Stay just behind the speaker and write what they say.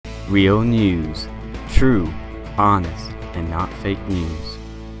Real news. True, honest, and not fake news.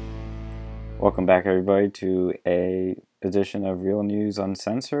 Welcome back, everybody, to a edition of Real News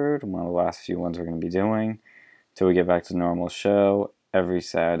Uncensored, one of the last few ones we're going to be doing till we get back to the normal show every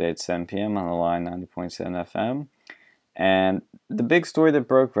Saturday at 7 p.m. on the line 90.7 FM. And the big story that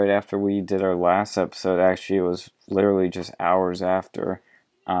broke right after we did our last episode, actually, it was literally just hours after,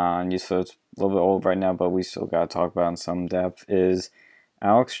 so it's a little bit old right now, but we still got to talk about it in some depth, is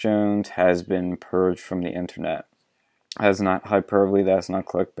Alex Jones has been purged from the internet. That's not hyperbole, that's not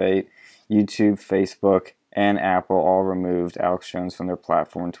clickbait. YouTube, Facebook, and Apple all removed Alex Jones from their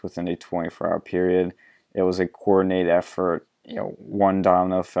platforms within a 24-hour period. It was a coordinated effort. One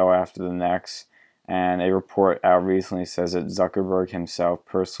domino fell after the next. And a report out recently says that Zuckerberg himself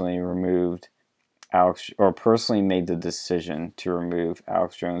personally personally made the decision to remove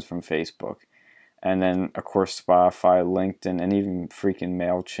Alex Jones from Facebook. And then, of course, Spotify, LinkedIn, and even freaking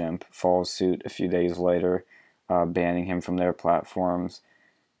MailChimp followed suit a few days later, banning him from their platforms.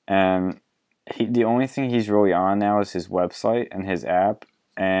 And the only thing he's really on now is his website and his app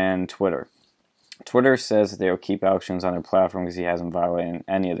and Twitter. Twitter says that they'll keep Alex Jones on their platform because he hasn't violated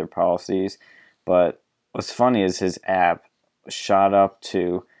any of their policies. But what's funny is his app shot up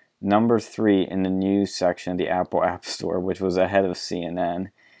to number 3 in the news section of the Apple App Store, which was ahead of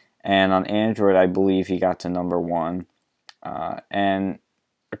CNN. And on Android, I believe he got to number 1. And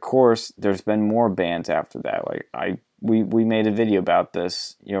of course, there's been more bans after that. We made a video about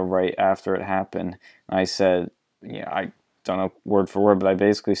this, right after it happened. And I said, I don't know word for word, but I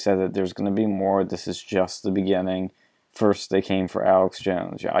basically said that there's going to be more. This is just the beginning. First, they came for Alex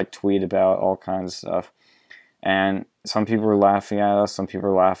Jones. I tweet about all kinds of stuff. And some people were laughing at us. Some people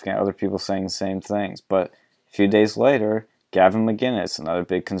were laughing at other people saying the same things. But a few days later, Gavin McInnes, another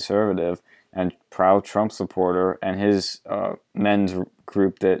big conservative and proud Trump supporter, and his men's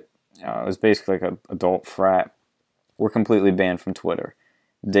group that was basically like an adult frat, were completely banned from Twitter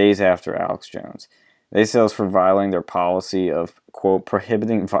days after Alex Jones. They said it was for violating their policy of, quote,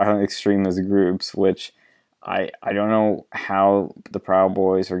 prohibiting violent extremist groups, which I don't know how the Proud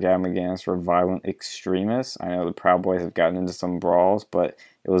Boys or Gavin McInnes were violent extremists. I know the Proud Boys have gotten into some brawls, but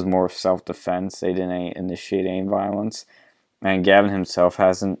it was more self-defense. They didn't initiate any violence. And Gavin himself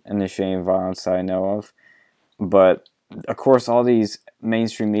hasn't initiated violence that I know of. But, of course, all these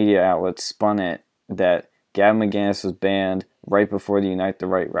mainstream media outlets spun it that Gavin McInnes was banned right before the Unite the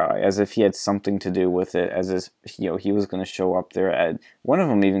Right rally, as if he had something to do with it, as if he was going to show up there. One of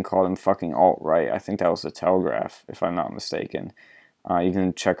them even called him fucking alt-right. I think that was the Telegraph, if I'm not mistaken. You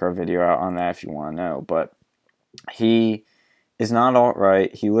can check our video out on that if you want to know. But he is not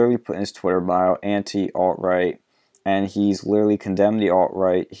alt-right. He literally put in his Twitter bio, anti-alt-right, and he's literally condemned the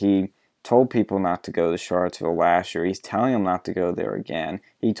alt-right. He told people not to go to Charlottesville last year. He's telling them not to go there again.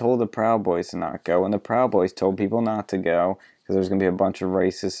 He told the Proud Boys to not go, and the Proud Boys told people not to go because there's going to be a bunch of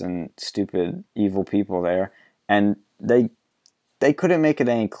racist and stupid, evil people there. And they couldn't make it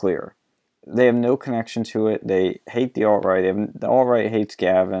any clearer. They have no connection to it. They hate the alt-right. The alt-right hates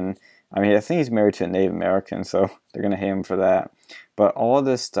Gavin. I mean, I think he's married to a Native American, so they're going to hate him for that. But all of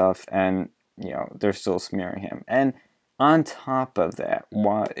this stuff, and, they're still smearing him. And on top of that,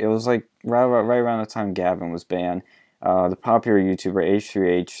 it was like right around the time Gavin was banned, the popular YouTuber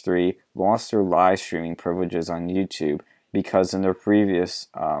H3H3 lost their live streaming privileges on YouTube because in their previous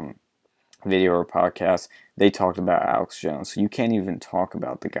video or podcast, they talked about Alex Jones. So you can't even talk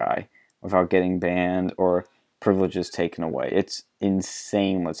about the guy without getting banned or privileges taken away. It's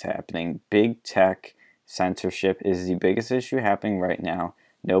insane what's happening. Big tech censorship is the biggest issue happening right now.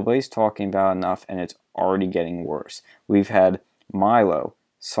 Nobody's talking about enough, and it's already getting worse. We've had Milo,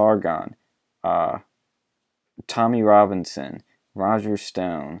 Sargon, Tommy Robinson, Roger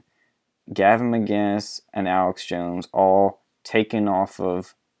Stone, Gavin McInnes, and Alex Jones all taken off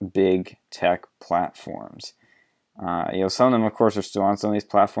of big tech platforms. Some of them, of course, are still on some of these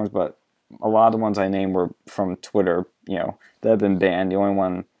platforms, but a lot of the ones I named were from Twitter, that have been banned. The only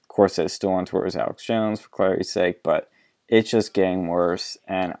one, of course, that is still on Twitter is Alex Jones, for clarity's sake, but it's just getting worse,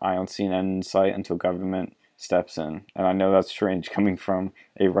 and I don't see an end in sight until government steps in. And I know that's strange coming from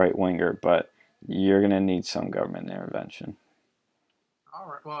a right-winger, but you're going to need some government intervention. All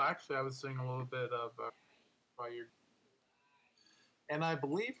right. Well, actually, I was seeing a little bit of and I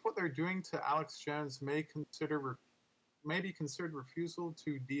believe what they're doing to Alex Jones may be considered refusal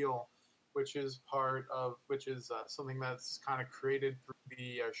to deal, which is something that's kind of created through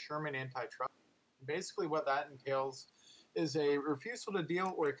the Sherman antitrust. Basically, what that entails is a refusal to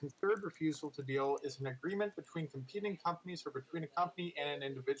deal or a considered refusal to deal is an agreement between competing companies or between a company and an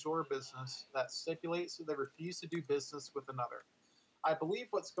individual or business that stipulates that they refuse to do business with another. I believe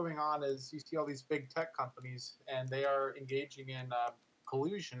what's going on is you see all these big tech companies, and they are engaging in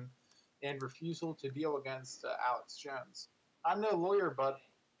collusion and refusal to deal against Alex Jones. I'm no lawyer, but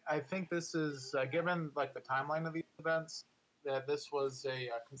I think this is given like the timeline of these events, that this was a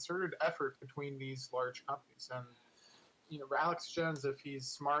concerted effort between these large companies. And Alex Jones, if he's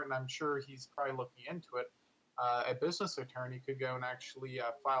smart, and I'm sure he's probably looking into it, a business attorney could go and actually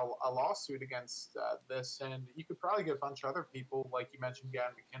file a lawsuit against this, and you could probably get a bunch of other people, like you mentioned,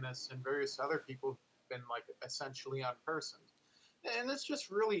 Gavin McInnes, and various other people who've been like essentially unpersoned. And it's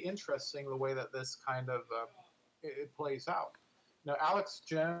just really interesting the way that this kind of it plays out. Alex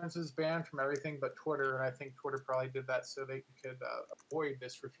Jones is banned from everything but Twitter, and I think Twitter probably did that so they could avoid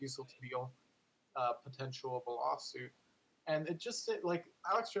this refusal to deal potential of a lawsuit. And like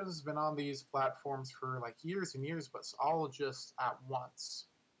Alex Jones has been on these platforms for like years and years, but it's all just at once.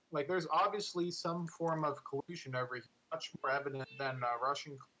 Like there's obviously some form of collusion over here, much more evident than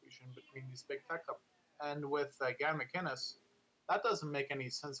Russian collusion between these big tech companies. And with Gavin McInnes, that doesn't make any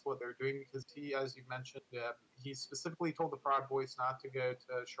sense what they're doing because he, as you mentioned, he specifically told the Proud Boys not to go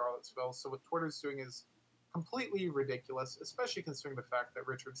to Charlottesville. So what Twitter's doing is completely ridiculous, especially considering the fact that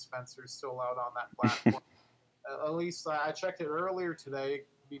Richard Spencer is still out on that platform. At least I checked it earlier today. It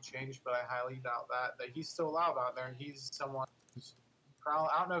could be changed, but I highly doubt that he's still allowed on there. And he's someone who's probably,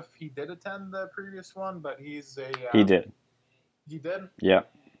 I don't know if he did attend the previous one, but He did. he did, Yeah.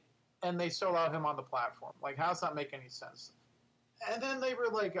 and they still allowed him on the platform. Like, how does that make any sense? And then they were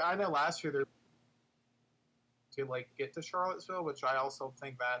like, I know last year they to like get to Charlottesville, which I also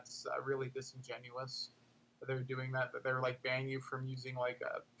think that's really disingenuous. They're doing that they're like banning you from using like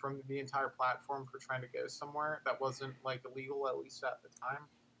from the entire platform for trying to go somewhere that wasn't like illegal, at least at the time.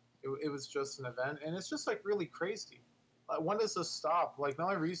 It was just an event, and it's just like really crazy. When does this stop? Like the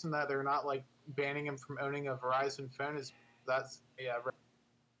only reason that they're not like banning him from owning a Verizon phone is that's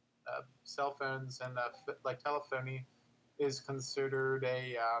cell phones and like telephony is considered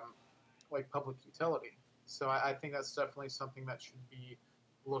a like public utility. So I think that's definitely something that should be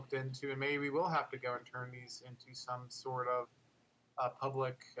looked into, and maybe we will have to go and turn these into some sort of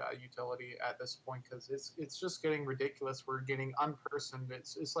public utility at this point because it's just getting ridiculous. We're getting unpersoned.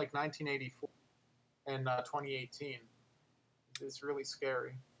 It's like 1984 and 2018. It's really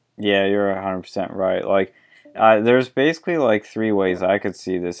scary. Yeah, you're 100% right. Like, there's basically like three ways I could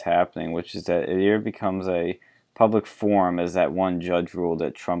see this happening, which is that it either becomes a public forum, as that one judge ruled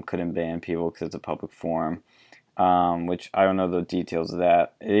that Trump couldn't ban people because it's a public forum, which I don't know the details of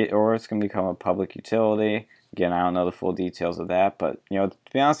that, or it's going to become a public utility. Again, I don't know the full details of that, but to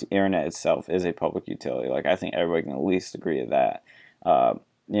be honest, the internet itself is a public utility. Like, I think everybody can at least agree to that. Uh,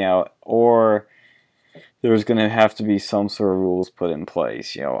 or there's going to have to be some sort of rules put in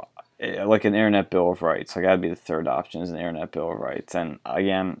place, like an Internet Bill of Rights. Like, that'd be the third option, is an Internet Bill of Rights. And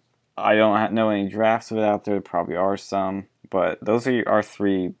again, I don't know any drafts of it out there. There probably are some, but those are our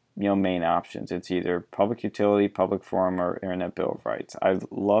three, main options. It's either public utility, public forum, or Internet Bill of Rights. I'd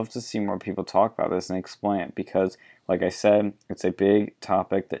love to see more people talk about this and explain it because, like I said, it's a big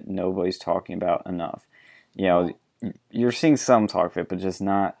topic that nobody's talking about enough. You're seeing some talk of it, but just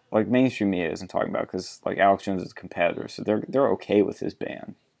not like mainstream media isn't talking about because like Alex Jones is a competitor, so they're okay with his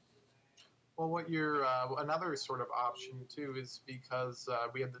ban. Well, what you're another sort of option too is because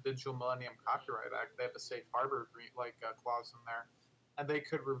we have the Digital Millennium Copyright Act. They have a safe harbor clause in there, and they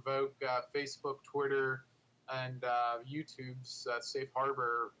could revoke Facebook, Twitter, and YouTube's safe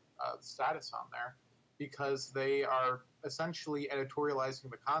harbor status on there because they are essentially editorializing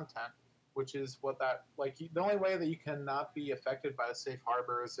the content, which is what that like the only way that you cannot be affected by a safe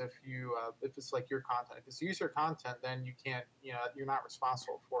harbor is if it's like your content. If it's user content, then you can't you're not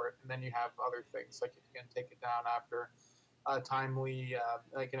responsible for it, and then you have other things like you can take it down after a timely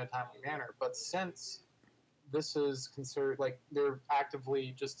like in a timely manner. But since this is considered like they're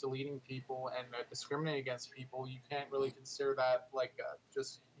actively just deleting people and discriminating against people, you can't really consider that like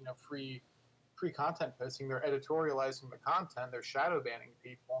just free content posting. They're editorializing the content. They're shadow banning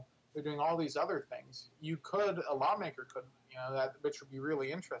people. They're doing all these other things. A lawmaker could, that which would be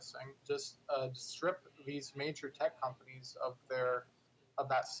really interesting. Just strip these major tech companies of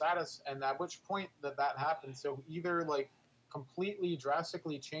that status, and at which point that happens, they'll either like completely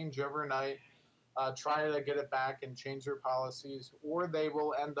drastically change overnight, try to get it back and change their policies, or they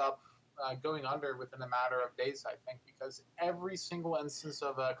will end up going under within a matter of days, I think, because every single instance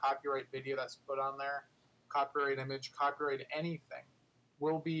of a copyright video that's put on there, copyright image, copyright anything,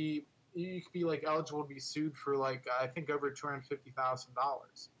 will be you could be like eligible to be sued for like I think over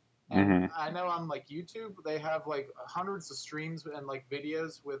 $250,000. And Mm-hmm. I know on like YouTube they have like hundreds of streams and like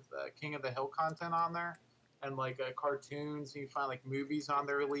videos with King of the Hill content on there, and like cartoons. And you find like movies on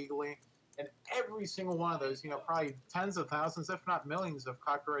there illegally, and every single one of those, probably tens of thousands, if not millions, of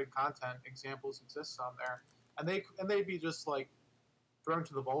copyrighted content examples exist on there, and they'd be just like thrown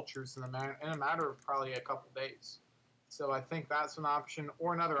to the vultures in a matter of probably a couple days. So I think that's an option.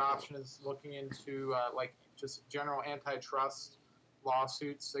 Or another option is looking into like just general antitrust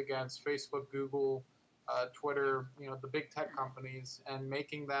lawsuits against Facebook, Google, Twitter, the big tech companies, and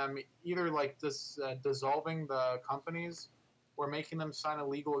making them either like dissolving the companies or making them sign a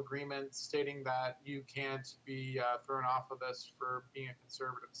legal agreement stating that you can't be thrown off of this for being a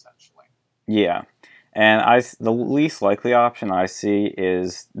conservative, essentially. Yeah. And the least likely option I see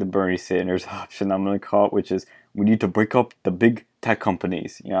is the Bernie Sanders option, I'm going to call it, which is we need to break up the big tech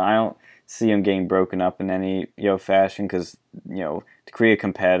companies. I don't see them getting broken up in any fashion because to create a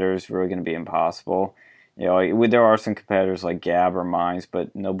competitor is really going to be impossible. There are some competitors like Gab or Minds,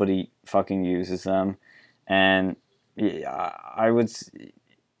 but nobody fucking uses them. And yeah,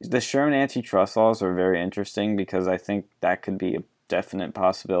 the Sherman antitrust laws are very interesting because I think that could be a definite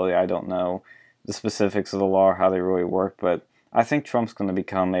possibility. I don't know the specifics of the law or how they really work, but I think Trump's going to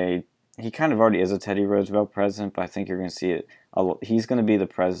become he kind of already is a Teddy Roosevelt president, but I think you're going to see it. He's going to be the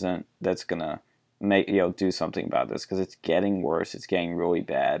president that's going to do something about this because it's getting worse. It's getting really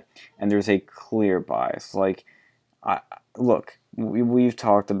bad, and there's a clear bias. Like, look, we've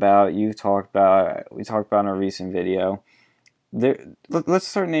talked about, we talked about in a recent video. Let's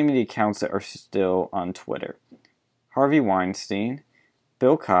start naming the accounts that are still on Twitter. Harvey Weinstein,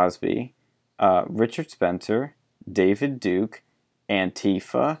 Bill Cosby, Richard Spencer, David Duke,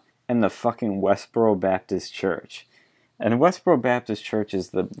 Antifa, and the fucking Westboro Baptist Church. And Westboro Baptist Church is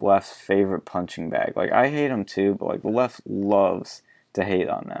the left's favorite punching bag. Like, I hate them too, but like the left loves to hate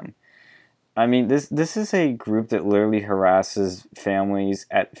on them. I mean, this is a group that literally harasses families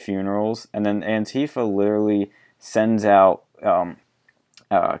at funerals, and then Antifa literally sends out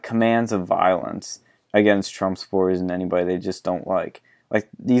commands of violence against Trump supporters and anybody they just don't like. Like,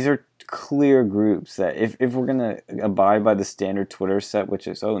 these are clear groups that if we're going to abide by the standard Twitter set, which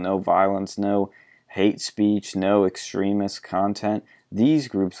is, no violence, no hate speech, no extremist content, these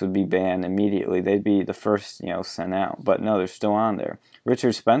groups would be banned immediately. They'd be the first, sent out. But no, they're still on there.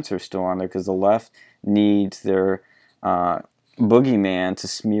 Richard Spencer's still on there because the left needs their boogeyman to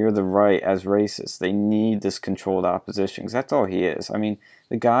smear the right as racist. They need this controlled opposition because that's all he is. I mean,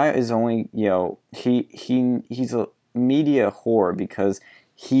 the guy is only, he's a media whore because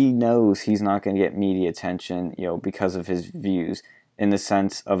he knows he's not going to get media attention, because of his views in the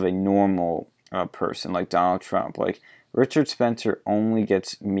sense of a normal person like Donald Trump. Like, Richard Spencer only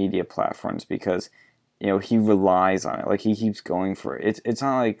gets media platforms because, he relies on it. Like, he keeps going for it. It's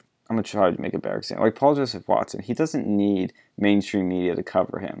not like, I'm going to try to make a better example. Like Paul Joseph Watson, he doesn't need mainstream media to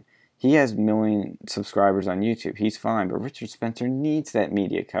cover him. He has 1 million subscribers on YouTube. He's fine, but Richard Spencer needs that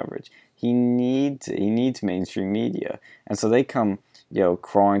media coverage. He needs mainstream media. And so they come,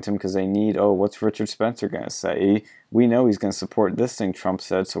 crawling to him because they need, what's Richard Spencer going to say? We know he's going to support this thing Trump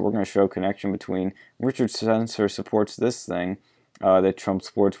said, so we're going to show a connection between Richard Spencer supports this thing that Trump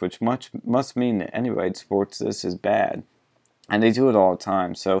supports, which must mean that anybody that supports this is bad. And they do it all the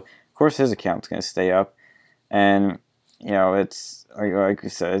time. So, of course, his account's going to stay up. And, it's, like we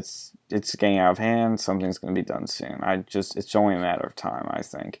said, it's getting out of hand. Something's going to be done soon. It's only a matter of time, I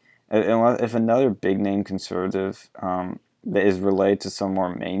think. If another big-name conservative that is related to some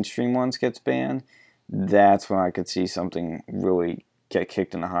more mainstream ones gets banned, that's when I could see something really get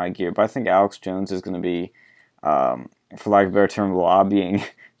kicked into high gear. But I think Alex Jones is going to be, for lack of a better term, lobbying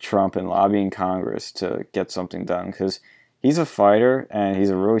Trump and lobbying Congress to get something done because he's a fighter and he's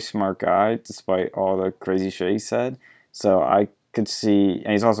a really smart guy despite all the crazy shit he said. So I could see,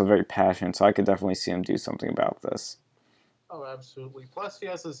 and he's also very passionate, so I could definitely see him do something about this. Oh, absolutely. Plus, he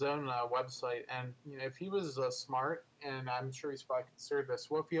has his own website, and if he was smart, and I'm sure he's probably considered this,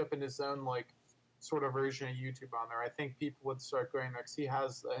 what if he opened his own sort of version of YouTube on there? I think people would start going there because he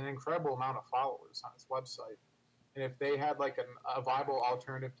has an incredible amount of followers on his website. And if they had a viable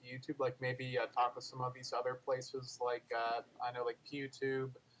alternative to YouTube, like maybe talk with some of these other places, I know like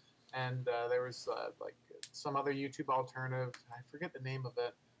PewTube, and there was some other YouTube alternative. I forget the name of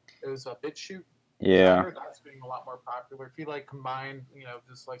it. It was BitChute. Yeah. I heard that's being a lot more popular. If you combine,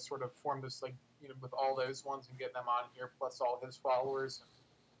 just sort of form this with all those ones and get them on here, plus all his followers and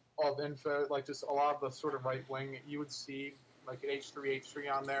all the info, just a lot of the sort of right wing, you would see like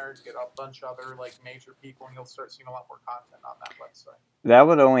H3H3 on there, get a bunch of other major people, and you'll start seeing a lot more content on that website. That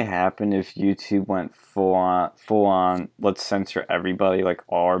would only happen if YouTube went full on. Let's censor everybody, like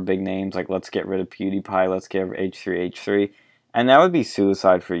all our big names. Like, let's get rid of PewDiePie. Let's get rid of H3H3. And that would be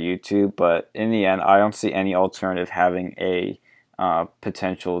suicide for YouTube, but in the end, I don't see any alternative having a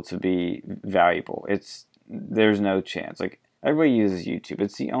potential to be valuable. There's no chance. Like, everybody uses YouTube.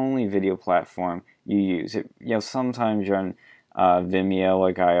 It's the only video platform you use. Sometimes you're on Vimeo,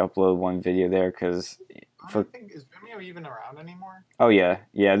 like I upload one video there because I for don't think is Vimeo even around anymore. oh yeah,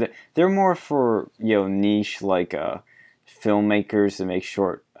 they're more for niche like filmmakers to make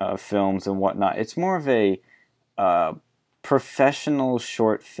short films and whatnot. It's more of a uh, professional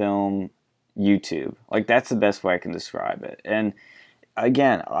short film YouTube. Like, that's the best way I can describe it. And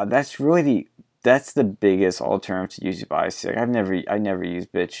again, that's the biggest alternative to YouTube I see. Like, I never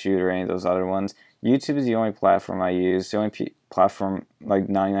used BitChute or any of those other ones. YouTube is the only platform I use. The only platform like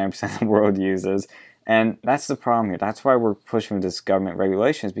 99% of the world uses. And that's the problem here. That's why we're pushing for this government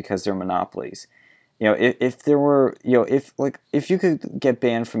regulations, because they're monopolies. If there were, if you could get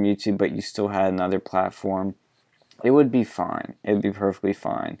banned from YouTube, but you still had another platform, it would be fine. It would be perfectly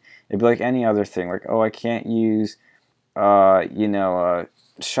fine. It'd be like any other thing. Like, oh, I can't use, ShopRite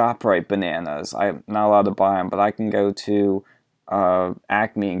bananas. I'm not allowed to buy them, but I can go to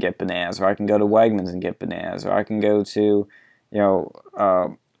Acme and get bananas, or I can go to Wegmans and get bananas, or I can go to,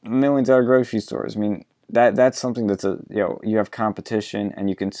 millions of other grocery stores. I mean, that's something that's you have competition and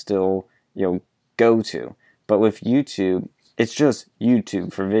you can still, go to. But with YouTube, it's just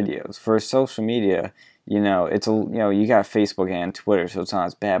YouTube for videos. For social media, you got Facebook and Twitter, so it's not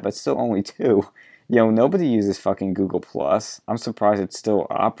as bad, but still only two. Nobody uses fucking Google Plus. I'm surprised it's still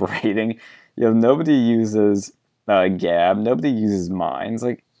operating. Nobody uses Gab. Nobody uses Minds.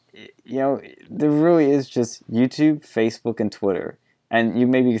 Like, there really is just YouTube, Facebook, and Twitter. And you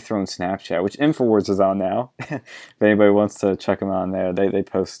maybe throw in Snapchat, which Infowars is on now. If anybody wants to check them on there, they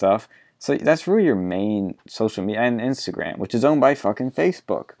post stuff. So that's really your main social media, and Instagram, which is owned by fucking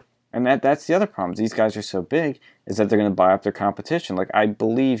Facebook. And that's the other problem. These guys are so big, is that they're going to buy up their competition. Like, I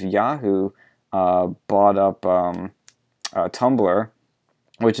believe Yahoo bought up Tumblr,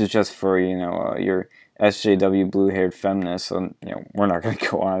 which is just for your SJW blue-haired feminists. So we're not going to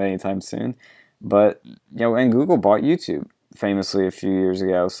go on anytime soon. But and Google bought YouTube famously a few years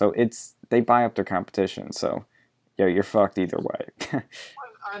ago. So they buy up their competition. So you're fucked either way.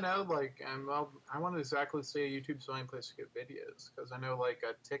 I know, like, and well, I wouldn't exactly say YouTube's the only place to get videos, because I know, like,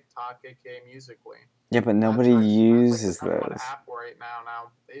 a TikTok, aka Musically. Yeah, but nobody That's like uses the number one those. app right now.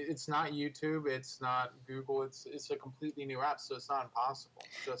 Now it's not YouTube, it's not Google. It's a completely new app, so it's not impossible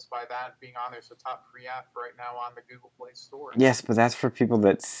just by that being on there. It's a top free app right now on the Google Play Store. Yes, but that's for people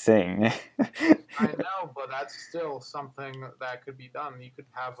that sing. I know, but that's still something that could be done. You could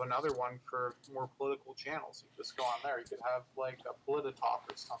have another one for more political channels. You just go on there. You could have like a Polititalk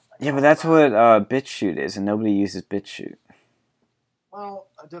or something. Yeah, but that's what BitChute is, and nobody uses BitChute. Well,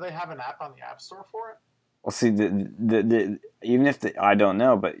 do they have an app on the App Store for it? Well, see, even if I don't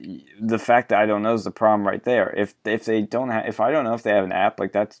know, but the fact that I don't know is the problem right there. If they don't have, if I don't know if they have an app,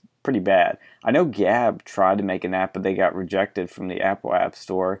 like, that's pretty bad. I know Gab tried to make an app, but they got rejected from the Apple App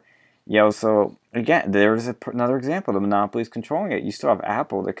Store. So again, there's another example. The monopoly is controlling it. You still have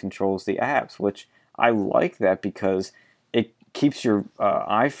Apple that controls the apps, which I like that because it keeps your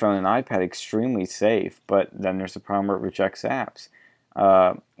iPhone and iPad extremely safe. But then there's the problem where it rejects apps.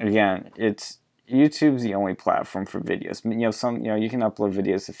 Again, YouTube's the only platform for videos. You can upload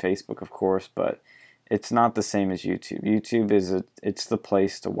videos to Facebook, of course, but it's not the same as YouTube. YouTube it's the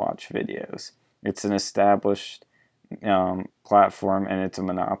place to watch videos. It's an established platform, and it's a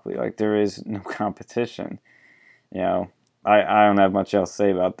monopoly. Like, there is no competition. I don't have much else to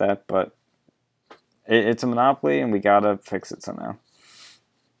say about that, but it's a monopoly, and we gotta fix it somehow.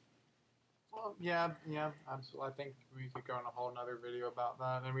 Yeah, absolutely. I think we could go on a whole nother video about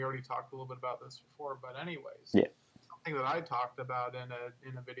that, and we already talked a little bit about this before. But anyways, Yeah. Something that I talked about in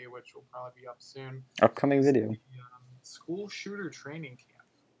a video, which will probably be up soon, Upcoming is video. the school shooter training camp,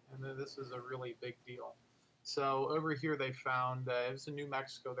 and this is a really big deal. So over here, they found it was in New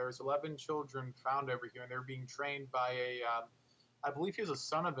Mexico. There's 11 children found over here, and they're being trained by I believe he was a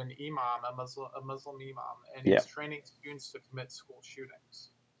son of an imam, a Muslim imam, and he's training students to commit school shootings.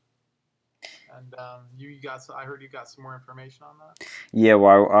 And I heard you got some more information on that. Yeah,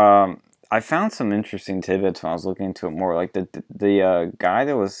 well, I found some interesting tidbits when I was looking into it more. Like, the guy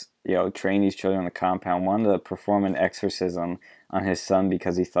that was training these children on the compound wanted to perform an exorcism on his son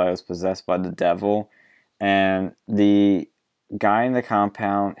because he thought he was possessed by the devil, and the guy in the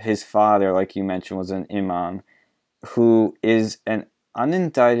compound, his father, like you mentioned, was an imam who is an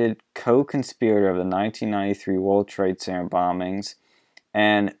unindicted co-conspirator of the 1993 World Trade Center bombings.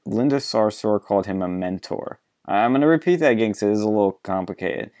 And Linda Sarsour called him a mentor. I'm going to repeat that again because it is a little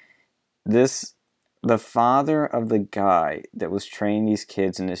complicated. This the father of the guy that was training these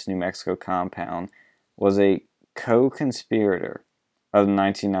kids in this New Mexico compound was a co-conspirator of the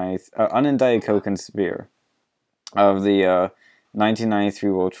 1990, unindicted co-conspirator of the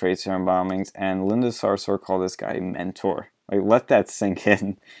 1993 World Trade Center bombings, and Linda Sarsour called this guy a mentor. Like, let that sink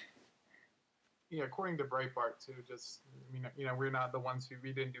in. Yeah, according to Breitbart too. Just we're not the ones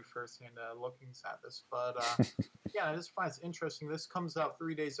we didn't do firsthand lookings at this, but yeah, I just find it interesting. This comes out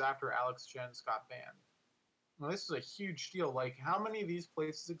 3 days after Alex Jones got banned. Well, this is a huge deal. Like, how many of these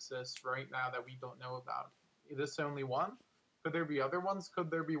places exist right now that we don't know about? Is this only one? Could there be other ones?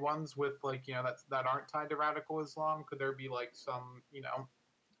 Could there be ones with like that aren't tied to radical Islam? Could there be like some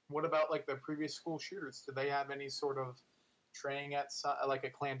what about like the previous school shooters? Do they have any sort of training at like a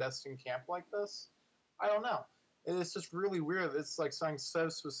clandestine camp like this? I don't know. It's just really weird. It's like something so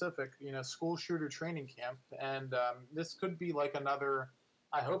specific, school shooter training camp, and this could be like another.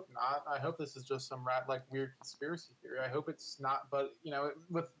 I hope not. I hope this is just some like weird conspiracy theory. I hope it's not. But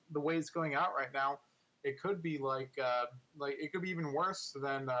with the way it's going out right now, it could be like it could be even worse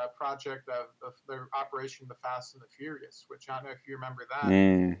than project of the Operation the Fast and the Furious, which I don't know if you remember that.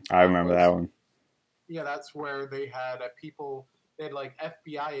 I That remember that was one. Yeah, that's where they had people. They had like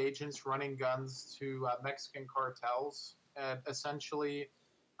FBI agents running guns to Mexican cartels, and essentially,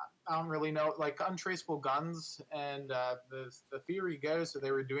 I don't really know, like untraceable guns. And the theory goes that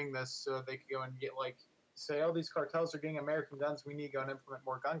they were doing this so they could go and get like say, oh, these cartels are getting American guns. We need to go and implement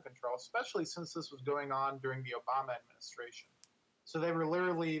more gun control, especially since this was going on during the Obama administration. So they were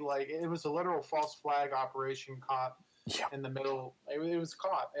literally like, it was a literal false flag operation caught Yeah. in the middle. It was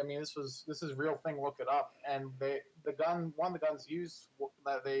caught. I mean, this is a real thing. Look it up. And one of the guns used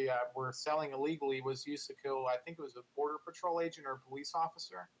that they were selling illegally was used to kill. I think it was a border patrol agent or a police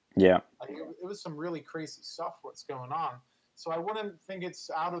officer. Yeah. Like it was some really crazy stuff. What's going on? So I wouldn't think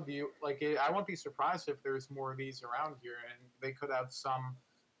it's out of the like. I wouldn't be surprised if there's more of these around here, and they could have some,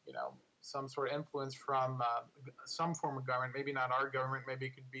 some sort of influence from some form of government. Maybe not our government. Maybe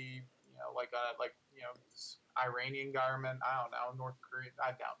it could be Iranian government. I don't know. North Korea.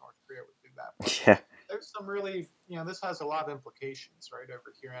 I doubt North Korea would do that. But Yeah. there's some really this has a lot of implications right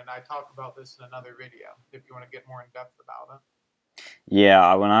over here, and I talk about this in another video if you want to get more in depth about it.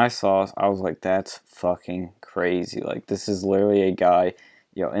 Yeah, when I saw it, I was like, that's fucking crazy. Like, this is literally a guy,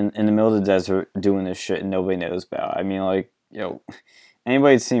 in the middle of the desert doing this shit and nobody knows about. I mean, like,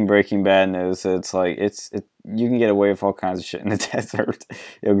 anybody that's seen Breaking Bad knows that it's like, you can get away with all kinds of shit in the desert.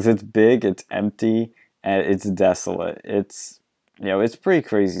 Because it's big, it's empty, and it's desolate. It's pretty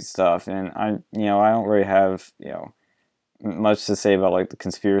crazy stuff. And I don't really have, much to say about like the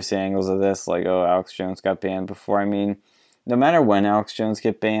conspiracy angles of this. Like, oh, Alex Jones got banned before. I mean, no matter when Alex Jones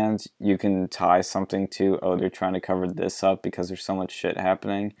get banned, you can tie something to, oh, they're trying to cover this up because there's so much shit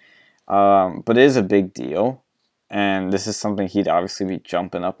happening. But it is a big deal, and this is something he'd obviously be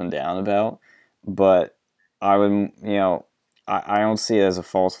jumping up and down about. But I would, I don't see it as a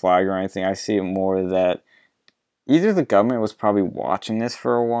false flag or anything. I see it more that either the government was probably watching this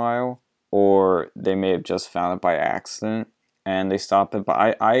for a while, or they may have just found it by accident and they stopped it.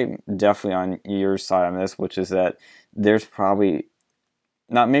 But I'm definitely on your side on this, which is that there's probably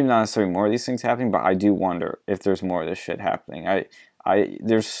maybe not necessarily more of these things happening, but I do wonder if there's more of this shit happening.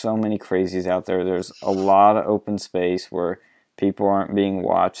 There's so many crazies out there. There's a lot of open space where people aren't being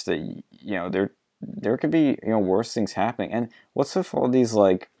watched. That there could be worse things happening. And what's with all these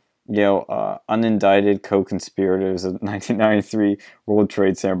like unindicted co-conspirators of 1993 World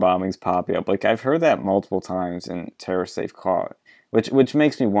Trade Center bombings popping up? Like, I've heard that multiple times in terrorists they've caught, which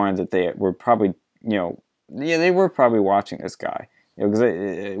makes me wonder that they were probably they were probably watching this guy. Because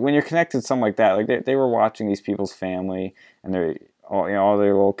when you're connected to something like that, like they were watching these people's family and their all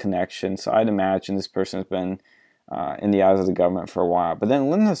their little connections. So I'd imagine this person has been in the eyes of the government for a while. But then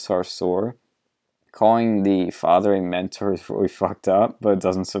Linda Sarsour calling the father a mentor is really fucked up, but it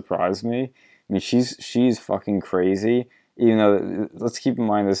doesn't surprise me. I mean, she's fucking crazy. Even though, let's keep in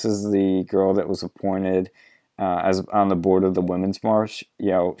mind, this is the girl that was appointed as on the board of the Women's March.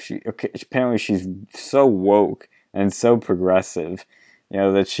 Apparently she's so woke and so progressive,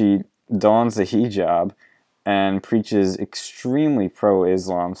 that she dons the hijab and preaches extremely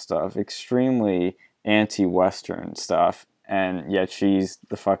pro-Islam stuff, extremely anti-Western stuff, and yet she's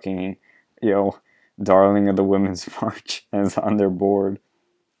the fucking, darling of the Women's March and is on their board.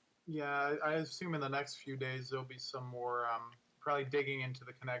 Yeah, I assume in the next few days there'll be some more probably digging into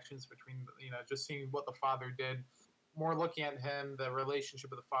the connections between just seeing what the father did, more looking at him, the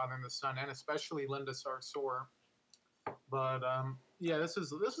relationship of the father and the son, and especially Linda Sarsour. But yeah, this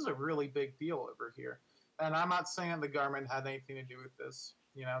is a really big deal over here, and I'm not saying the government had anything to do with this.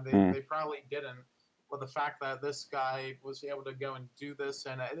 Mm. They probably didn't. Well, the fact that this guy was able to go and do this,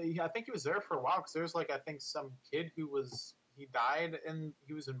 and I think he was there for a while because there's like I think some kid who was he died and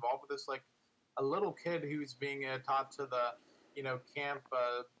he was involved with this like a little kid who was being taught to the camp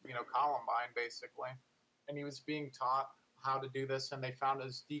Columbine basically, and he was being taught how to do this, and they found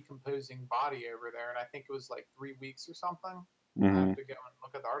his decomposing body over there, and I think it was like 3 weeks or something. I Hmm. have to go and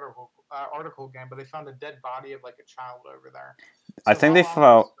look at the article again, but they found a dead body of like a child over there. I So think while they all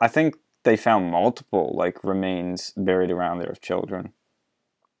found. this I think they found multiple like remains buried around there of children.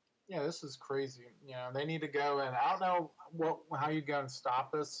 Yeah, this is crazy. They need to go and I don't know how you go and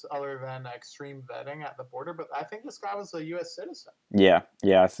stop this other than extreme vetting at the border. But I think this guy was a U.S. citizen. Yeah,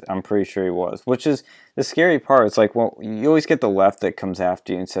 yeah, I'm pretty sure he was. Which is the scary part. It's like, well, you always get the left that comes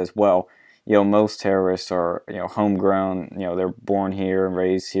after you and says, well, most terrorists are, homegrown. They're born here and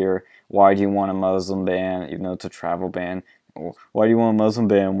raised here. Why do you want a Muslim ban, even though it's a travel ban? Why do you want a Muslim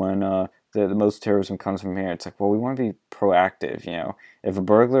ban when the most terrorism comes from here? It's like, well, we want to be proactive. If a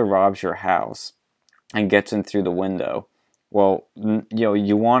burglar robs your house and gets in through the window, well,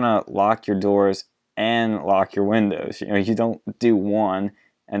 you want to lock your doors and lock your windows. You don't do one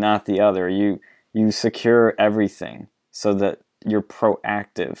and not the other. You secure everything so that you're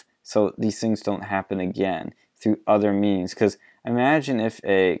proactive, so these things don't happen again through other means. Because imagine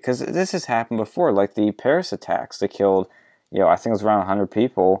because this has happened before, like the Paris attacks that killed, I think it was around 100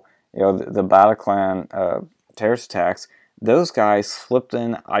 people. The Bataclan terrorist attacks. Those guys slipped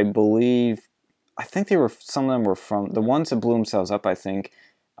in, I believe. I think some of them were from the ones that blew themselves up. I think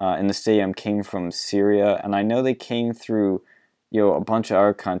in the stadium came from Syria, and I know they came through, a bunch of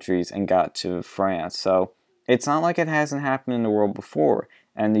other countries and got to France. So it's not like it hasn't happened in the world before,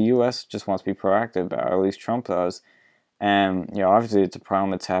 and the U.S. just wants to be proactive about it, or at least Trump does. And obviously it's a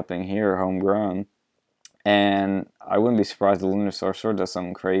problem that's happening here, homegrown. And I wouldn't be surprised if Lunar Sorcerer does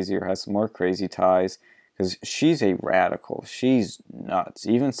something crazy or has some more crazy ties because she's a radical. She's nuts.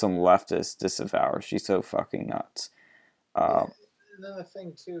 Even some leftists disavow her. She's so fucking nuts. Yeah, Uh, and then the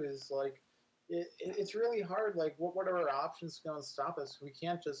thing too is like it's really hard. Like, what are our options to go and stop us? We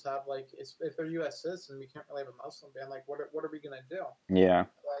can't just have like if they're U.S. citizens, we can't really have a Muslim ban. Like, what are we gonna do? yeah.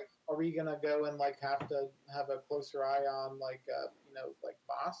 Like, are we gonna go and like have to have a closer eye on like like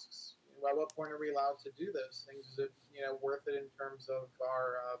mosques? At what point are we allowed to do those things? Is it worth it in terms of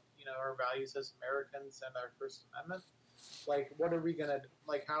our our values as Americans and our First Amendment? Like, what are we gonna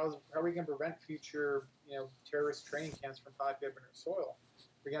like? How are we gonna prevent future terrorist training camps from popping up in our soil?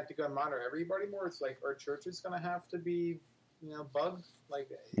 We're gonna have to go and monitor everybody more. It's like our church is gonna have to be bugged. Like,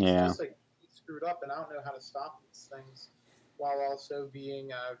 it's Yeah. just like screwed up, and I don't know how to stop these things while also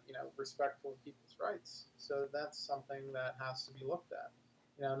being respectful of people's rights. So that's something that has to be looked at.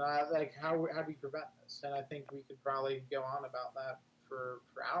 Not like how do we prevent this? And I think we could probably go on about that for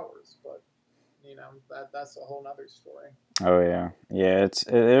hours, but that's a whole nother story. Oh yeah. Yeah.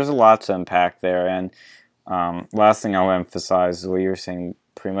 There's a lot to unpack there. And last thing I'll emphasize is what you were saying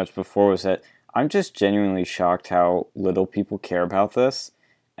pretty much before was that I'm just genuinely shocked how little people care about this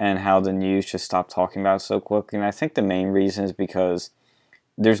and how the news just stopped talking about it so quickly. And I think the main reason is because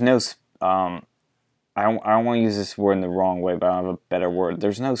there's no I don't want to use this word in the wrong way, but I have a better word.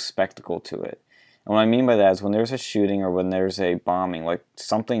 There's no spectacle to it. And what I mean by that is when there's a shooting or when there's a bombing, like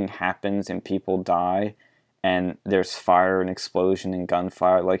something happens and people die and there's fire and explosion and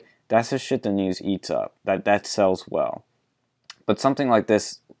gunfire, like that's the shit the news eats up. That sells well. But something like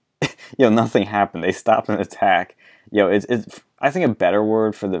this, nothing happened. They stopped an attack. It's I think a better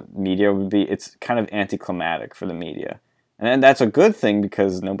word for the media would be it's kind of anticlimactic for the media. And then that's a good thing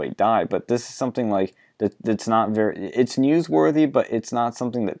because nobody died. But this is something like that's not it's newsworthy, but it's not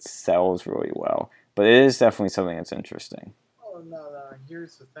something that sells really well. But it is definitely something that's interesting. Oh no.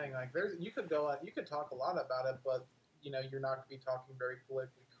 Here's the thing. Like, you could you could talk a lot about it, but you're not going to be talking very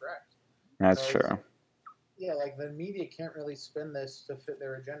politically correct. That's So true. yeah, like the media can't really spin this to fit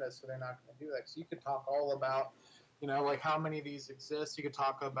their agenda, so they're not going to do that. So you could talk all about, like how many of these exist. You could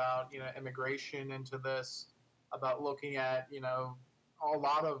talk about, immigration into this, about looking at, a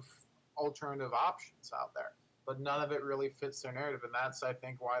lot of alternative options out there, but none of it really fits their narrative, and that's I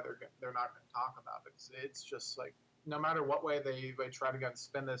think why they're not going to talk about it. 'Cause it's just like no matter what way they try to go and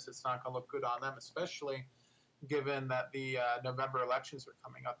spin this, it's not going to look good on them, especially given that the November elections are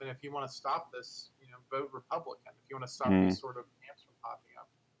coming up. And if you want to stop this, vote Republican. If you want to stop Mm. these sort of camps from popping up,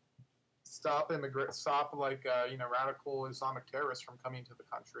 stop like radical Islamic terrorists from coming to the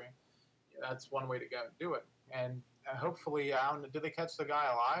country. That's one way to go and do it. And hopefully, did they catch the guy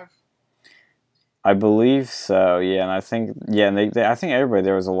alive? I believe so. Yeah, and I think and I think everybody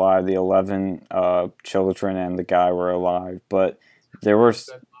there was alive. The 11 children and the guy were alive, but there were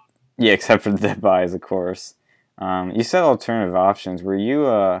Dead. Yeah, except for the dead bodies, of course. You said alternative options. Were you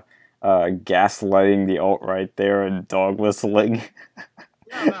gaslighting the alt-right there and dog whistling?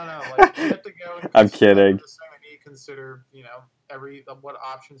 No, no, no. Like you have to go and I'm consider. Like I'm kidding. just saying, that you consider, every what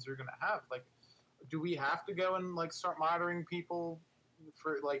options you're gonna have. Like, do we have to go and like start monitoring people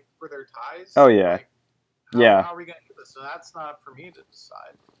for their ties? Oh yeah, Like, yeah. how are we gonna do this? So that's not up for me to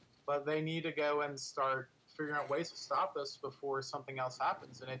decide. But they need to go and start figuring out ways to stop this before something else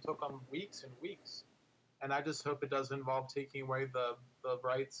happens. And it took them weeks and weeks. And I just hope it doesn't involve taking away the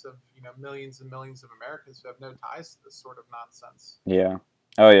rights of millions and millions of Americans who have no ties to this sort of nonsense. Yeah.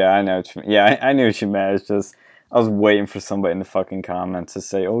 Oh yeah, I know. Yeah, I knew what you meant. It's just I was waiting for somebody in the fucking comments to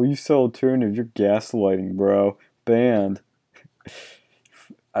say, "Oh, you sell alternative. You're gaslighting, bro. Banned."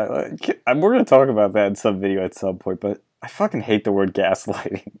 We're gonna talk about that in some video at some point, but I fucking hate the word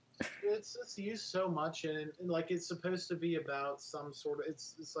gaslighting. It's used so much, and like it's supposed to be about some sort of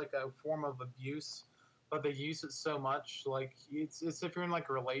it's like a form of abuse, but they use it so much. Like it's if you're in like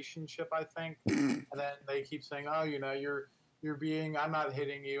a relationship, I think, and then they keep saying, oh, you're being, I'm not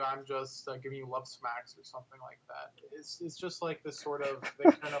hitting you, I'm just giving you love smacks or something like that. It's just like this sort of, they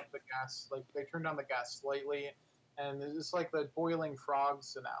turn up the gas, like they turn down the gas slightly, and it's like the boiling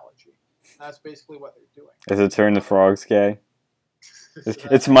frogs analogy. That's basically what they're doing. Is it turn the frogs gay?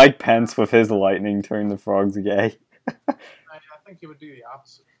 It's I, Mike Pence with his lightning turn the frogs gay. I think he would do the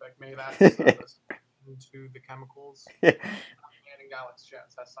opposite effect. Maybe that's into the chemicals. Banning Alex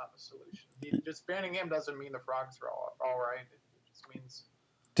Jones, that's not the solution. Just banning him doesn't mean the frogs are all right. It just means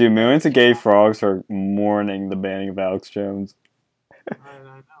Dude, millions of gay frogs are mourning the banning of Alex Jones. I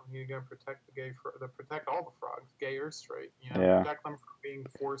know. You gotta protect protect all the frogs, gay or straight. Yeah. Protect them from being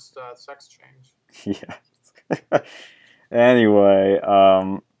forced sex change. Yeah. Anyway,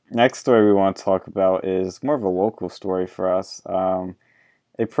 next story we want to talk about is more of a local story for us.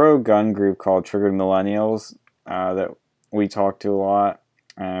 A pro-gun group called Triggered Millennials that we talk to a lot.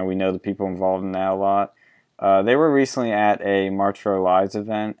 We know the people involved in that a lot. They were recently at a March for Our Lives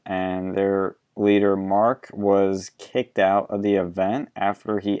event, and their leader, Mark, was kicked out of the event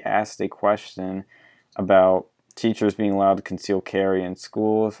after he asked a question about teachers being allowed to conceal carry in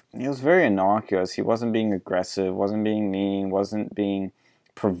schools. It was very innocuous. He wasn't being aggressive, wasn't being mean, wasn't being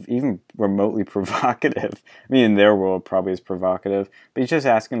even remotely provocative. I mean, in their world, probably is provocative, but he's just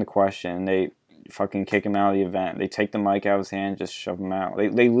asking the question. They fucking kick him out of the event. They take the mic out of his hand, just shove him out. They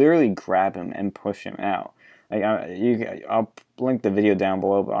literally grab him and push him out. Like I'll link the video down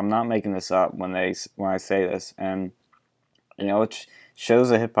below, but I'm not making this up when I say this, and it shows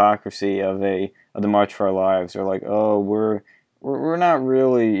the hypocrisy of the March for Our Lives. They're like, oh, we're not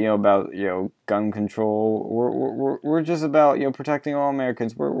really about gun control. We're just about protecting all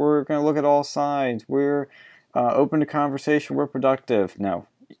Americans. We're gonna look at all sides. We're open to conversation. We're productive. No,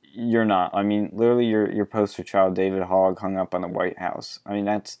 you're not. I mean, literally, your poster child David Hogg hung up on the White House. I mean,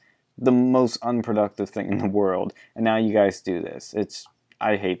 that's the most unproductive thing in the world. And now you guys do this.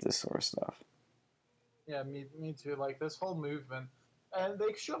 I hate this sort of stuff. Yeah, me too. Like this whole movement, and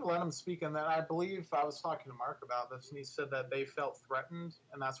they should have let him speak. And then I believe I was talking to Mark about this, and he said that they felt threatened,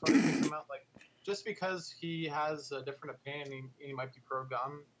 and that's why they kicked him out. Like just because he has a different opinion, he might be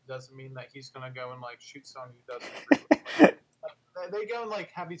pro-gun, doesn't mean that he's gonna go and like shoot someone who doesn't agree with him. Like, they go and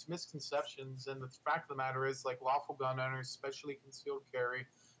like have these misconceptions, and the fact of the matter is, like lawful gun owners, especially concealed carry,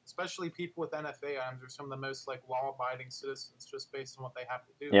 especially people with NFA items, are some of the most like law-abiding citizens just based on what they have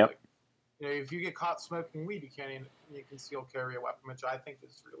to do. Yep. Like, if you get caught smoking weed, you conceal carry a weapon, which I think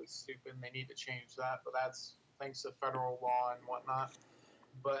is really stupid, and they need to change that. But that's thanks to federal law and whatnot.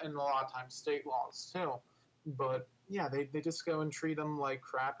 But and a lot of times state laws too. But yeah, they just go and treat them like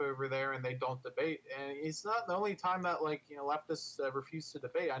crap over there, and they don't debate. And it's not the only time that leftists refuse to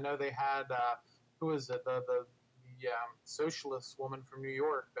debate. I know they had who was it the socialist woman from New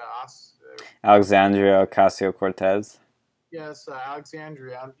York, Alexandria Ocasio-Cortez. Yes,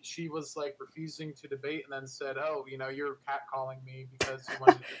 Alexandria. She was like refusing to debate, and then said, "Oh, you're catcalling me because you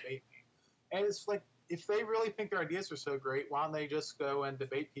wanted to debate me." And it's like, if they really think their ideas are so great, why don't they just go and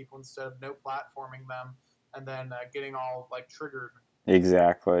debate people instead of no platforming them and then getting all like triggered?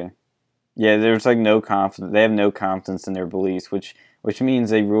 Exactly. Yeah, there's like no confidence. They have no confidence in their beliefs, which means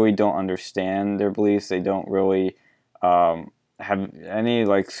they really don't understand their beliefs. They don't really have any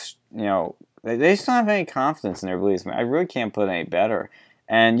they just don't have any confidence in their beliefs. I mean, I really can't put it any better.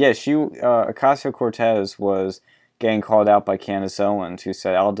 And yeah, Ocasio Cortez was getting called out by Candace Owens, who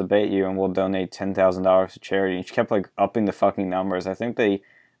said, "I'll debate you and we'll donate $10,000 to charity." And she kept like upping the fucking numbers. I think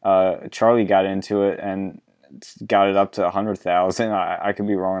Charlie got into it and got it up to 100,000. I could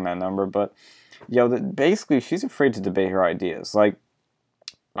be wrong on that number, but basically she's afraid to debate her ideas. Like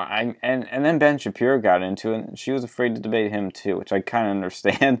And then Ben Shapiro got into it, and she was afraid to debate him too, which I kind of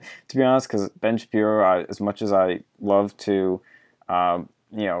understand, to be honest, because Ben Shapiro, as much as I love to, you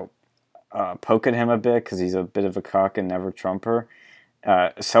know, poke at him a bit because he's a bit of a cock and never Trumper.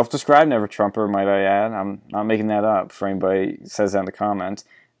 Self-described never Trumper, might I add. I'm not making that up for anybody who says that in the comments.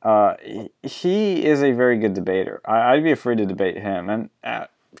 He is a very good debater. I'd be afraid to debate him. And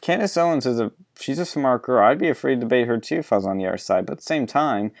Candace Owens she's a smart girl. I'd be afraid to debate her too if I was on the other side. But at the same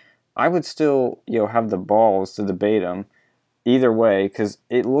time, I would still have the balls to debate him either way, because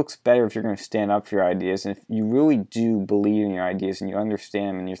it looks better if you're going to stand up for your ideas. And if you really do believe in your ideas and you understand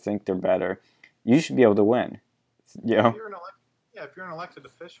them and you think they're better, you should be able to win. You know? If you're an elected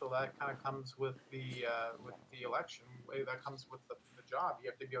official, that kind of comes with the election. That comes with the job. You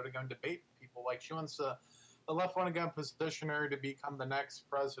have to be able to go and debate people. Like she wants to, the left want to go and position her to become the next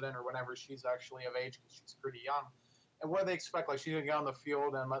president or whenever she's actually of age because she's pretty young. And what do they expect? Like she's gonna go on the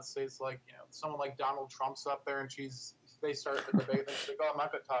field and let's say it's like someone like Donald Trump's up there and they start the debate. They're like, "Oh, I'm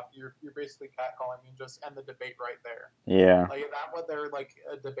not gonna talk. You're basically catcalling me. And just end the debate right there." Yeah. Like is that what their like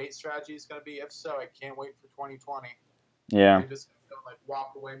debate strategy is gonna be? If so, I can't wait for 2020. Yeah. They just like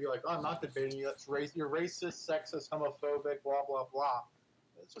walk away and be like, "Oh, I'm not debating you. You're racist, sexist, homophobic, blah blah blah."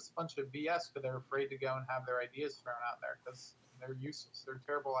 It's just a bunch of BS because they're afraid to go and have their ideas thrown out there because they're useless. They're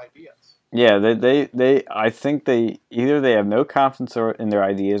terrible ideas. Yeah, I think they either they have no confidence in their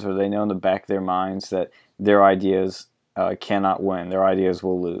ideas, or they know in the back of their minds that their ideas cannot win. Their ideas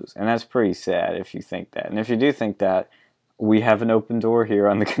will lose, and that's pretty sad if you think that. And if you do think that, we have an open door here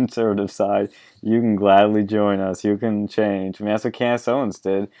on the conservative side. You can gladly join us. You can change. I mean, that's what Candace Owens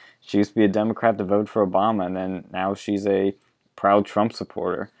did. She used to be a Democrat to vote for Obama, and then now she's a proud Trump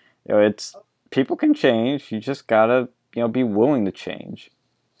supporter. It's people can change. You just gotta be willing to change.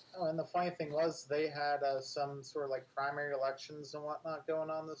 Oh, and the funny thing was they had some sort of like primary elections and whatnot going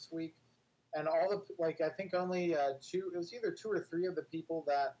on this week, and all the I think only two. It was either two or three of the people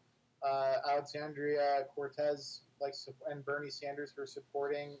that Alexandria Cortez and Bernie Sanders were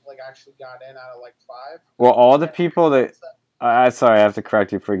supporting actually got in out of five. Well, all the people that sorry, I have to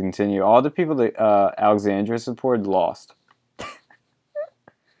correct you before you continue. All the people that Alexandria supported lost.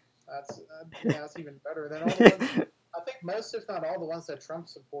 That's even better than all the ones. I think most, if not all, the ones that Trump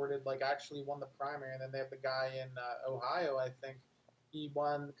supported actually won the primary, and then they have the guy in Ohio. I think he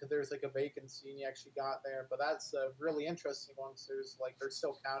won because there's a vacancy, and he actually got there. But that's a really interesting one. So they're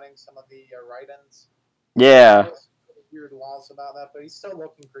still counting some of the write-ins. Yeah. There's weird laws about that, but he's still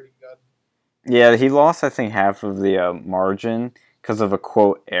looking pretty good. Yeah, he lost I think half of the margin because of a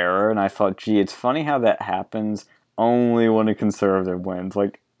quote error, and I thought, gee, it's funny how that happens only when a conservative wins.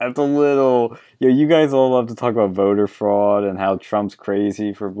 That's a little, you guys all love to talk about voter fraud and how Trump's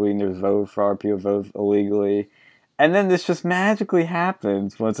crazy for believing there's voter fraud, people vote illegally. And then this just magically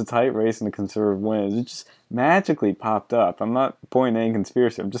happens when it's a tight race and the conservative wins. It just magically popped up. I'm not pointing at any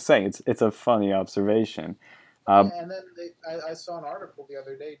conspiracy. I'm just saying it's a funny observation. And then I saw an article the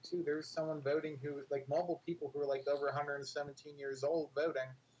other day too. There's someone voting who mobile people who are over 117 years old voting,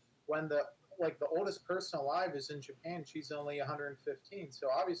 when the oldest person alive is in Japan. She's only 115. So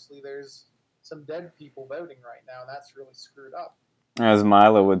obviously there's some dead people voting right now, and that's really screwed up. As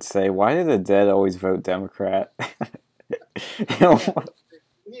Milo would say, why do the dead always vote Democrat? We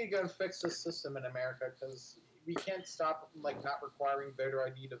need to go and fix this system in America because we can't stop not requiring voter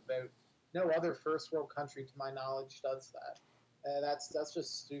ID to vote. No other first world country, to my knowledge, does that. And that's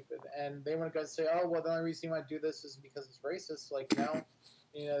just stupid. And they want to go and say, "Oh, well, the only reason you want to do this is because it's racist." No,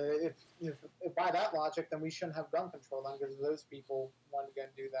 if by that logic, then we shouldn't have gun control then, because those people wanted to go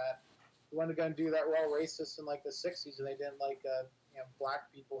and do that. They wanted to go and do that. We're all racist in the 60s, and they didn't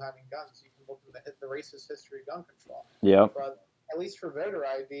black people having guns. You can look at the racist history of gun control. Yeah. But at least for voter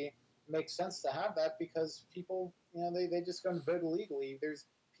ID, it makes sense to have that because people, they just go and vote illegally. There's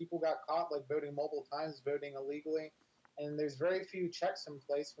people got caught voting multiple times, voting illegally, and there's very few checks in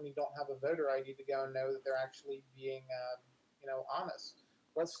place when you don't have a voter ID to go and know that they're actually being, honest.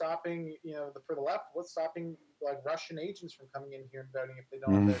 What's stopping, for the left? What's stopping Russian agents from coming in here and voting if they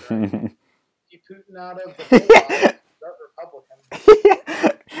don't have voter ID? Keep Putin out of the Republican.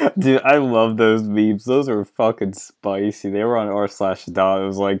 Dude, I love those memes. Those are fucking spicy. They were on r/dot. It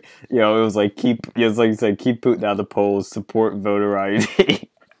was keep you said, keep Putin out of the polls, support voter ID.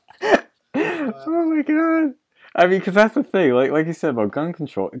 Oh my god! I mean, because that's the thing. Like you said about gun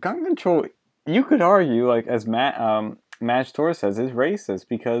control. Gun control, you could argue, as Madge Torres says, is racist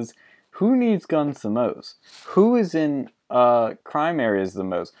because who needs guns the most? Who is in crime areas the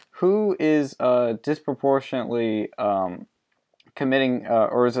most? Who is disproportionately committing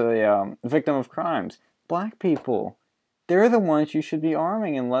or is a victim of crimes? Black people. they're the ones you should be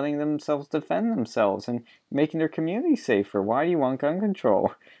arming and letting themselves defend themselves and making their community safer. Why do you want gun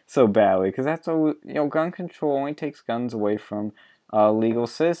control so badly? Because that's all, gun control only takes guns away from legal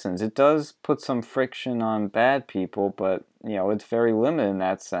citizens. It does put some friction on bad people, but it's very limited in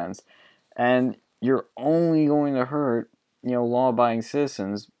that sense. And you're only going to hurt law-abiding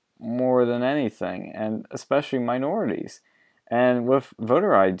citizens more than anything, and especially minorities. And with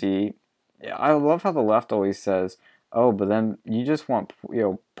voter ID, I love how the left always says, "Oh, but then you just want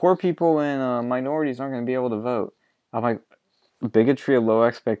poor people and minorities aren't going to be able to vote." I'm like, bigotry of low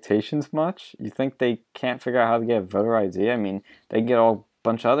expectations much? You think they can't figure out how to get voter ID? I mean, they can get a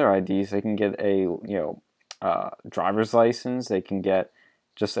bunch of other IDs. They can get a driver's license. They can get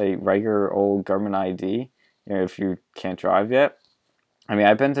just a regular old government ID. If you can't drive yet. I mean,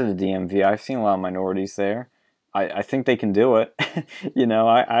 I've been to the DMV. I've seen a lot of minorities there. I think they can do it.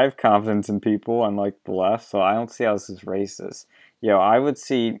 I have confidence in people, unlike the left, so I don't see how this is racist. I would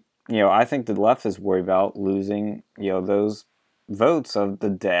see, I think the left is worried about losing, those votes of the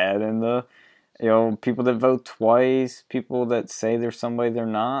dead and the, people that vote twice, people that say they're somebody they're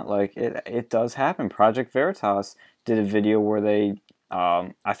not. Like, it does happen. Project Veritas did a video where they,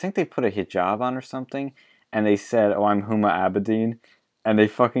 I think they put a hijab on or something, and they said, "Oh, I'm Huma Abedin," and they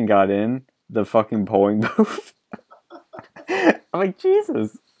fucking got in the fucking polling booth. I'm like,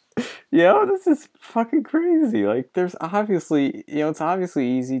 Jesus. This is fucking crazy. Like, there's obviously, it's obviously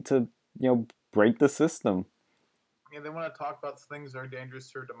easy to, break the system. Yeah, they want to talk about things that are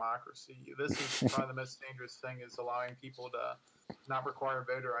dangerous to democracy. This is probably the most dangerous thing, is allowing people to not require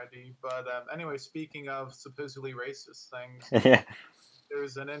voter ID. But anyway, speaking of supposedly racist things, Yeah.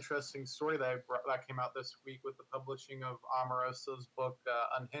 there's an interesting story that came out this week with the publishing of Omarosa's book,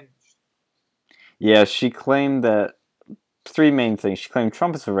 Unhinged. Yeah, she claimed that three main things. She claimed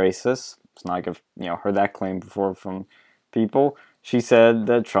Trump is a racist. It's not like I've heard that claim before from people. She said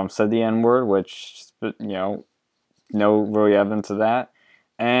that Trump said the N-word, which no really evidence of that.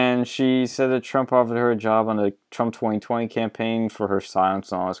 And she said that Trump offered her a job on the Trump 2020 campaign for her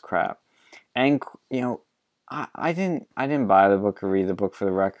silence and all this crap. And I didn't buy the book or read the book for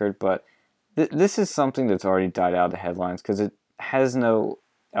the record, but this is something that's already died out of the headlines because it has no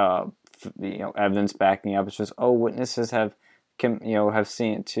evidence backing up. It's just, oh, witnesses have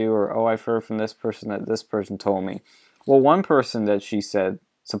seen it too, or oh, I've heard from this person that this person told me. Well, one person that she said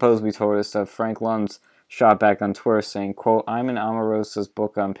supposedly told us stuff, Frank Luntz, shot back on Twitter saying, quote, "I'm in Omarosa's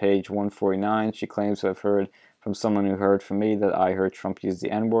book on page 149. She claims to have heard from someone who heard from me that I heard Trump use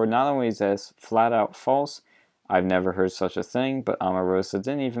the N-word. Not only is this flat out false, I've never heard such a thing, but Omarosa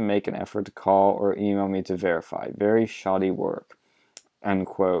didn't even make an effort to call or email me to verify. Very shoddy work," end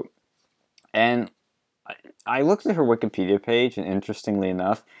quote. And I looked at her Wikipedia page, and interestingly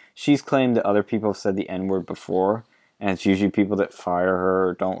enough, she's claimed that other people have said the N-word before, and it's usually people that fire her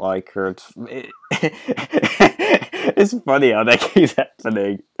or don't like her. It's funny how that keeps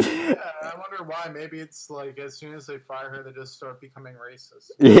happening. Yeah, I wonder why. Maybe it's like as soon as they fire her, they just start becoming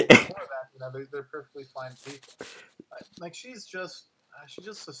racist. Yeah. Before that, they're perfectly fine people. Like she's just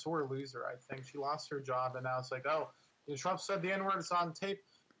a sore loser. I think she lost her job, and now it's like, oh, Trump said the N-word is on tape.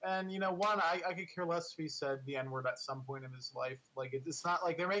 And I could care less if he said the N-word at some point in his life. Like it's not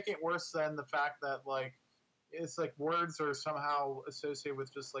like they're making it worse than the fact that like it's like words are somehow associated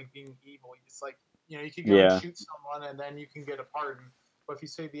with just like being evil. It's like you could go and shoot someone and then you can get a pardon. But if you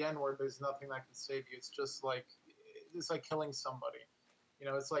say the N-word, there's nothing that can save you. It's just like it's like killing somebody.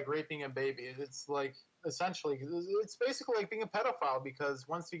 It's like raping a baby. It's like essentially it's basically like being a pedophile, because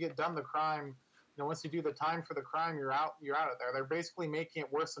once you get done the crime, once you do the time for the crime, you're out of there. They're basically making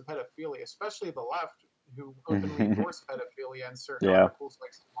it worse than pedophilia, especially the left, who openly endorse pedophilia in certain articles.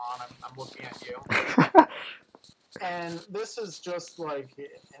 Like, come on, I'm looking at you. And this is just like,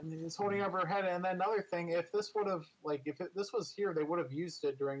 and it's holding over her head. And then another thing, if this would have, like, this was here, they would have used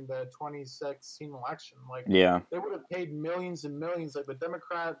it during the 2016 election. Like, they would have paid millions and millions. Like the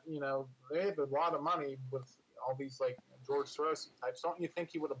Democrat, they have a lot of money with all these like George Soros types. Don't you think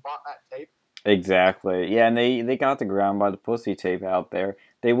he would have bought that tape? Exactly. Yeah, and they got the ground by the pussy tape out there.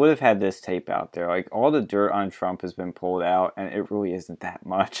 They would have had this tape out there. Like, all the dirt on Trump has been pulled out, and it really isn't that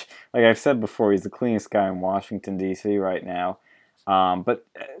much. Like I've said before, he's the cleanest guy in Washington, D.C. right now. But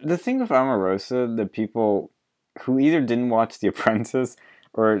the thing with Omarosa, the people who either didn't watch The Apprentice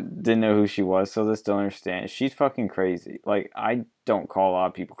or didn't know who she was, so just don't understand. She's fucking crazy. Like, I don't call a lot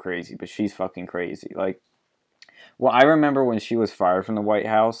of people crazy, but she's fucking crazy. Like, well, I remember when she was fired from the White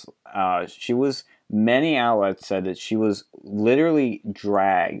House, many outlets said that she was literally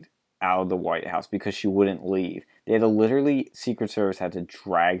dragged out of the White House because she wouldn't leave. Secret Service had to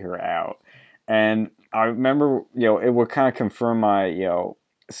drag her out. And I remember, it would kind of confirm my,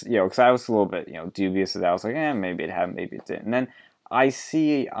 because I was a little bit, dubious of that. I was like, maybe it happened, maybe it didn't. And then I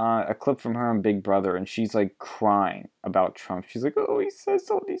see a clip from her on Big Brother, and she's like crying about Trump. She's like, "Oh, he says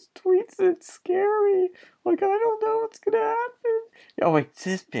all these tweets, and it's scary. Like, I don't know what's gonna happen." Like,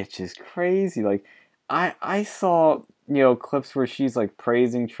 this bitch is crazy. Like, I saw clips where she's like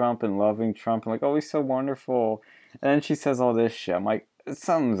praising Trump and loving Trump, and like, "Oh, he's so wonderful," and then she says all this shit. I'm like,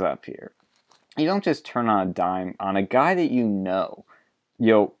 something's up here. You don't just turn on a dime on a guy that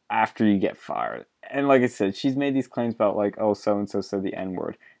after you get fired. And like I said, she's made these claims about like, oh, so and so said the N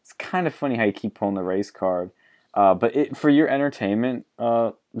word. It's kind of funny how you keep pulling the race card. But for your entertainment,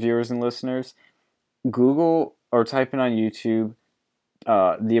 viewers and listeners, Google or type in on YouTube,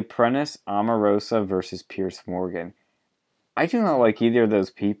 The Apprentice Omarosa versus Pierce Morgan. I do not like either of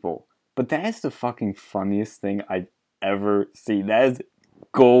those people, but that is the fucking funniest thing I've ever seen. That is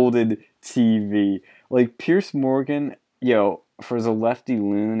golden TV. Like Pierce Morgan, for the lefty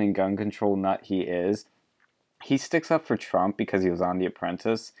loon and gun control nut he sticks up for Trump because he was on The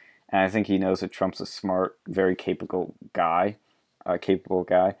Apprentice, and I think he knows that Trump's a smart, very capable guy,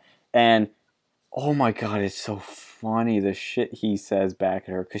 and oh my god, it's so funny the shit he says back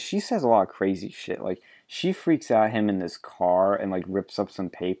at her because she says a lot of crazy shit. Like she freaks out him in this car and like rips up some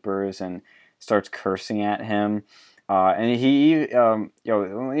papers and starts cursing at him. And he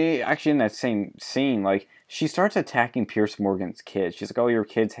actually in that same scene, like she starts attacking Pierce Morgan's kids. She's like, "Oh, your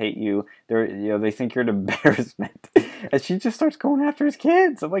kids hate you. They think you're an embarrassment," and she just starts going after his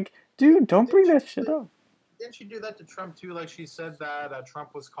kids. I'm like, dude, don't bring that shit up. Didn't she do that to Trump too? Like she said that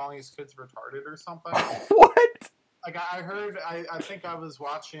Trump was calling his kids retarded or something. What? Like I heard, I think I was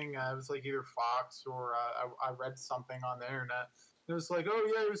watching. It was like either Fox or I read something on the internet. It was like,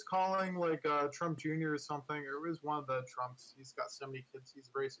 oh yeah, he was calling like Trump Jr. or something, or it was one of the Trumps. He's got so many kids. He's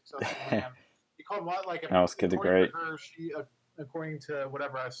a very successful man. He called what like Those kids are great. to her, she according to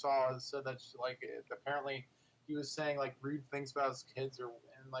whatever I saw, said that she, like apparently he was saying like rude things about his kids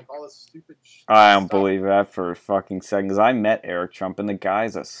and like all this stupid I don't stuff. believe that for a fucking second. Because I met Eric Trump, and the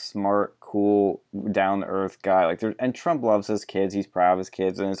guy's a smart, cool, down to earth guy. And Trump loves his kids. He's proud of his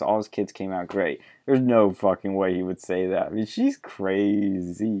kids, and all his kids came out great. There's no fucking way he would say that. I mean, she's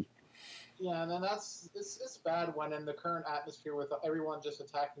crazy. Yeah, and then it's bad when in the current atmosphere with everyone just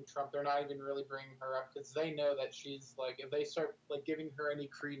attacking Trump, they're not even really bringing her up because they know that she's like if they start like giving her any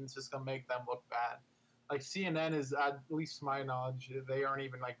credence, it's gonna make them look bad. Like CNN is, at least to my knowledge, they aren't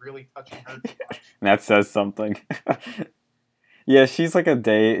even like really touching her too much. And that says something. Yeah, she's like a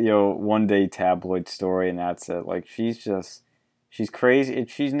day, one day tabloid story, and that's it. Like she's crazy.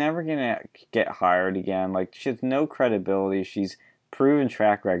 She's never gonna get hired again. Like she has no credibility. She's proven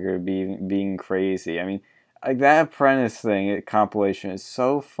track record of being crazy. I mean, like that Apprentice compilation is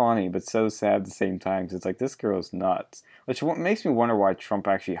so funny, but so sad at the same time. 'Cause it's like this girl's nuts, which makes me wonder why Trump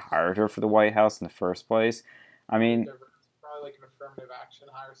actually hired her for the White House in the first place. I mean, Probably like an affirmative action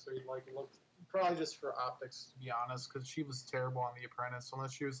hire, so he like looked probably just for optics, to be honest, because she was terrible on The Apprentice.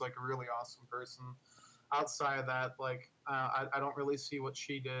 Unless she was like a really awesome person. Outside of that, like I don't really see what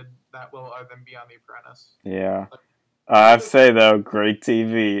she did that will other than be on The Apprentice. yeah. Like, I'd say though, great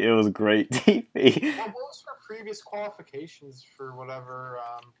TV. It was great TV. what was her previous qualifications for whatever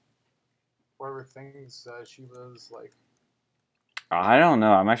things she was like? I don't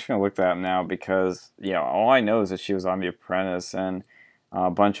know. I'm actually gonna look that up now because all I know is that she was on The Apprentice and a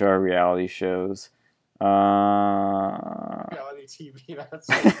bunch of other reality shows. Reality TV. That's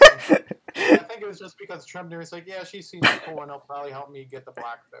so funny. I think it was just because Trump was like, yeah, she seems cool and it'll probably help me get the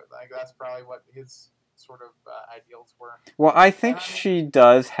black vote. Like that's probably what his sort of ideals were. Well, I think And I mean, she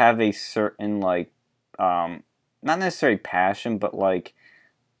does have a certain not necessarily passion, but like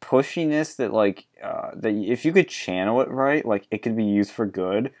pushiness that if you could channel it right, like it could be used for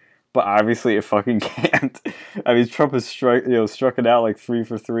good. But obviously, it fucking can't. I mean, Trump has struck it out like 3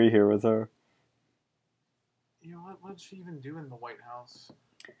 for 3 here with her. what did she even do in the White House?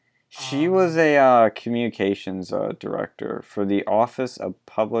 She was a communications director for the Office of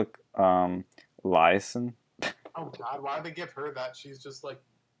Public Liaison. Oh God, why did they give her that? She's just like,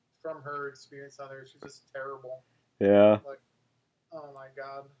 from her experience on there, she's just terrible. Yeah. Like, oh my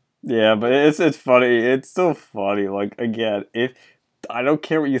God. Yeah, but it's funny. It's still funny. Like again, if I don't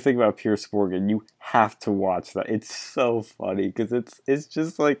care what you think about Pierce Morgan, you have to watch that. It's so funny because it's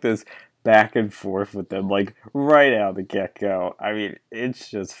just like this back and forth with them, like right out of the get go. I mean, it's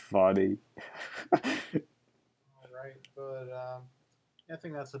just funny. All right, but I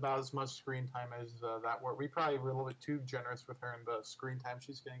think that's about as much screen time as that were. We probably were a little bit too generous with her in the screen time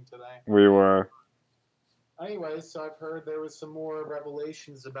she's getting today. We were. Anyway, so I've heard there was some more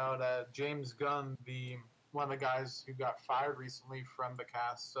revelations about James Gunn, the one of the guys who got fired recently from the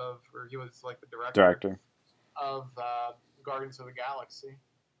cast of, or he was like the director Director. of Guardians of the Galaxy.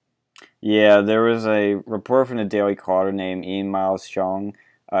 Yeah, there was a report from the Daily Caller named Ian Miles Chong.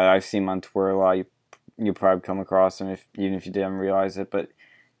 I've seen him on Twitter a lot. You probably come across him even if you didn't realize it. But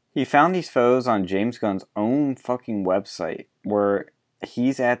he found these photos on James Gunn's own fucking website where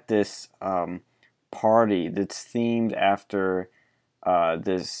he's at this party that's themed after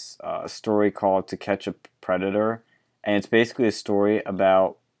this story called To Catch a Predator. And it's basically a story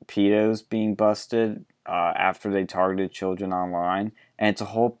about pedos being busted after they targeted children online. And it's a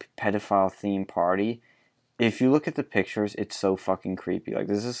whole pedophile themed party. If you look at the pictures, it's so fucking creepy. Like,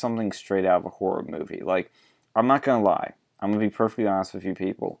 this is something straight out of a horror movie. Like, I'm not gonna lie. I'm gonna be perfectly honest with you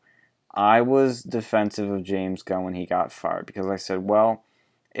people. I was defensive of James Gunn when he got fired because I said, well,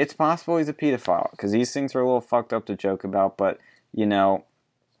 it's possible he's a pedophile because these things are a little fucked up to joke about, but you know,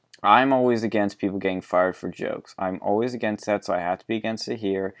 I'm always against people getting fired for jokes. I'm always against that, so I have to be against it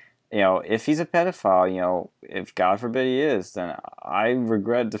here. You know, if he's a pedophile, you know, if God forbid he is, then I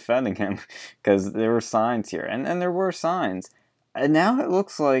regret defending him because there were signs here, and there were signs. And now it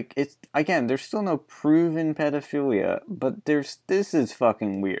looks like it's again. There's still no proven pedophilia, but this is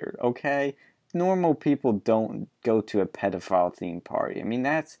fucking weird. Okay, normal people don't go to a pedophile themed party. I mean,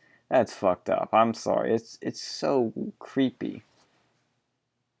 that's fucked up. I'm sorry. It's so creepy.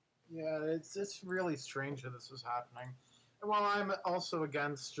 Yeah, it's really strange that this was happening. And while I'm also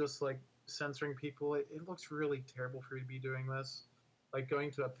against just like censoring people, it looks really terrible for you to be doing this. Like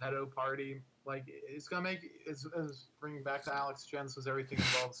going to a pedo party, like it's gonna make it's bringing back to Alex Jones because everything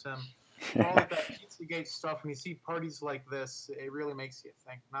involves him. All like that Pizzagate stuff. When you see parties like this, it really makes you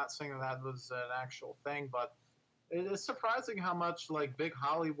think. Not saying that that was an actual thing, but it is surprising how much like big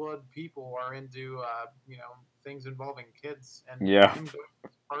Hollywood people are into things involving kids and Yeah. him going to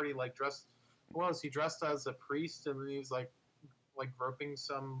this party like dressed. What was he dressed as a priest and he was like groping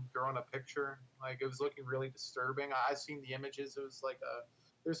some girl in a picture? Like it was looking really disturbing. I seen the images. It was like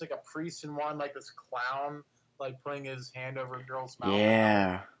there's like a priest in one, like this clown like putting his hand over a girl's mouth.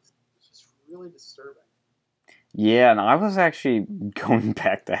 Yeah. It's just really disturbing. Yeah, and I was actually going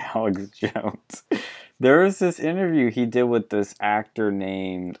back to Alex Jones. There was this interview he did with this actor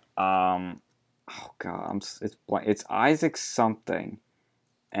named oh god, it's Isaac something,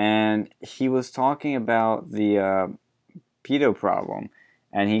 and he was talking about the pedo problem,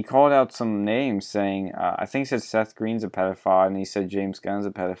 and he called out some names, saying I think he said Seth Green's a pedophile, and he said James Gunn's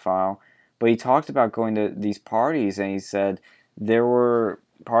a pedophile, but he talked about going to these parties, and he said there were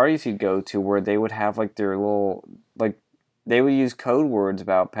parties he'd go to where they would have like their little like they would use code words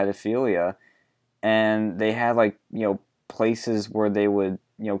about pedophilia, and they had like places where they would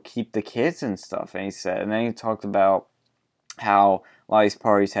keep the kids and stuff, and he said, and then he talked about how a lot of these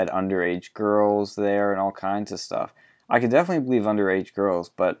parties had underage girls there and all kinds of stuff. I could definitely believe underage girls,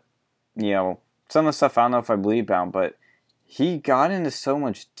 but some of the stuff I don't know if I believe about. But he got into so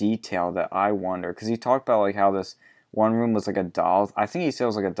much detail that I wonder, because he talked about like how this one room was like a doll. I think he said it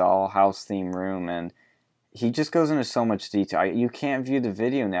was like a dollhouse theme room, and he just goes into so much detail. You can't view the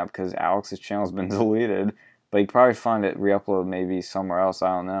video now because Alex's channel's been deleted, but you can probably find it re-uploaded maybe somewhere else.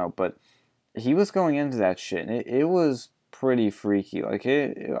 I don't know, but he was going into that shit, and it was pretty freaky. Like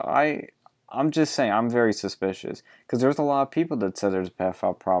I'm just saying, I'm very suspicious because there's a lot of people that said there's a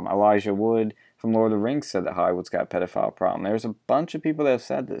pedophile problem. Elijah Wood from Lord of the Rings said that Hollywood's got a pedophile problem. There's a bunch of people that have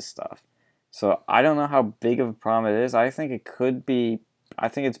said this stuff. So I don't know how big of a problem it is. I think it could be. I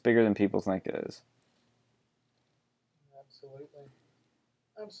think it's bigger than people think it is. Absolutely.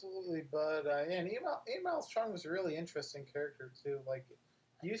 Absolutely, but yeah, and Email Strong was a really interesting character too. Like,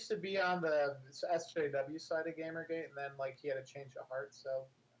 he used to be on the SJW side of GamerGate, and then like he had a change of heart. So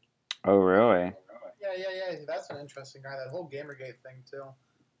Oh really? yeah. That's an interesting guy. That whole GamerGate thing too.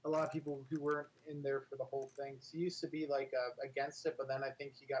 A lot of people who weren't in there for the whole thing. So he used to be like against it, but then I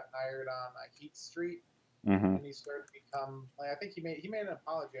think he got hired on Heat Street, Mm-hmm. and he started to become like I think he made an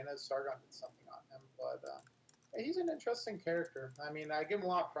apology. I know Sargon did something on him, but he's an interesting character. I mean, I give him a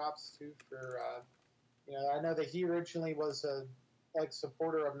lot of props too for I know that he originally was a like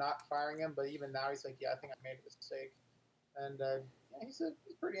supporter of not firing him, but even now he's like, yeah, I think I made a mistake, and yeah, he's a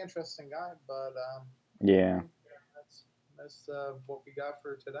pretty interesting guy. But Yeah. that's what we got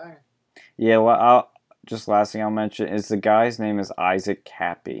for today. Yeah. Well, just last thing I'll mention is the guy's name is Isaac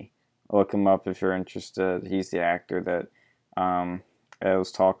Cappy. Look him up if you're interested. He's the actor that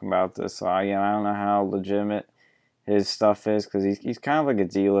was talking about this. So I don't know how legitimate his stuff is because he's kind of like a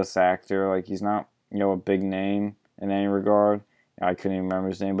D-list actor. Like he's not a big name in any regard. I couldn't even remember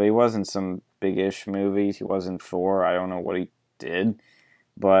his name, but he wasn't some big-ish movies. He was in Thor. I don't know what he did,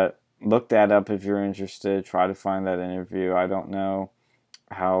 but look that up if you're interested. Try to find that interview. I don't know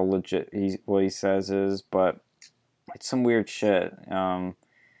how legit what he says is, but it's some weird shit.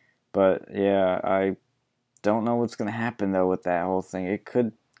 But yeah, I don't know what's gonna happen though with that whole thing. It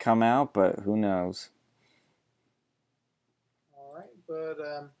could come out, but who knows? All right, but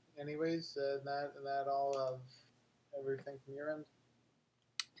anyways, that all of everything from your end.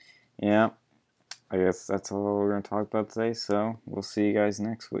 Yeah, I guess that's all we're gonna talk about today. So we'll see you guys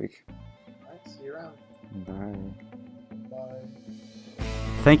next week. All right, see you around. Bye. Bye.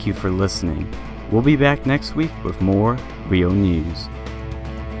 Thank you for listening. We'll be back next week with more Rio News.